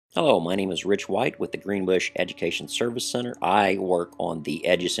Hello, my name is Rich White with the Greenbush Education Service Center. I work on the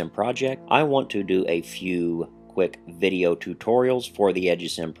Edusim project. I want to do a few quick video tutorials for the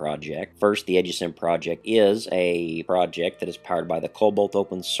Edusim project. First, the Edusim project is a project that is powered by the Cobalt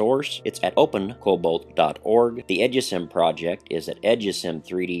open source. It's at opencobalt.org. The Edusim project is at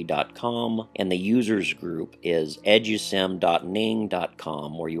edusim3d.com, and the users group is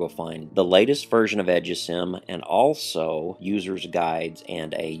edusim.ning.com, where you will find the latest version of Edusim and also users guides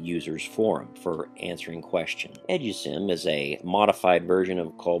and a users forum for answering questions. Edusim is a modified version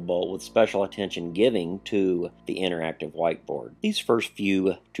of Cobalt with special attention giving to the interactive whiteboard. These first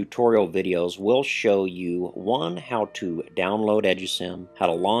few tutorial videos will show you how to download Edusim, how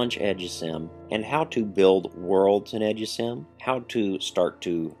to launch Edusim, and how to build worlds in Edusim, how to start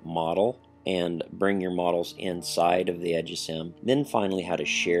to model and bring your models inside of the Edusim, then finally how to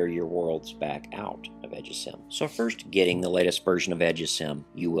share your worlds back out of Edusim. So first, getting the latest version of Edusim,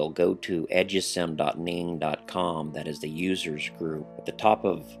 you will go to edusim.ning.com, that is the users group. At the top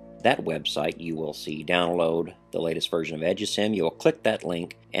of that website, you will see download the latest version of Edusim. You will click that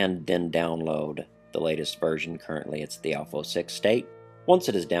link and then download the latest version. Currently, it's the Alpha 6 state. Once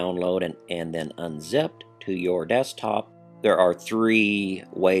it is downloaded and then unzipped to your desktop, there are 3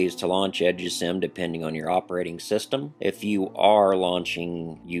 ways to launch Edusim depending on your operating system. If you are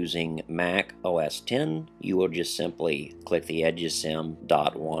launching using Mac OS X, you will just simply click the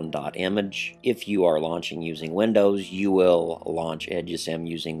edusim.1.image. If you are launching using Windows, you will launch Edusim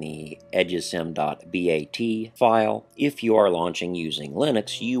using the edusim.bat file. If you are launching using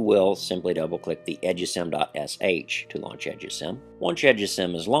Linux, you will simply double-click the edusim.sh to launch Edusim. Once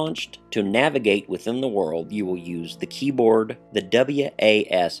Edusim is launched, to navigate within the world, you will use the keyboard, the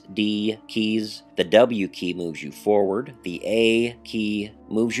WASD keys. The W key moves you forward, the A key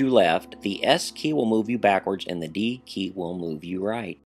moves you left, the S key will move you backwards, and the D key will move you right.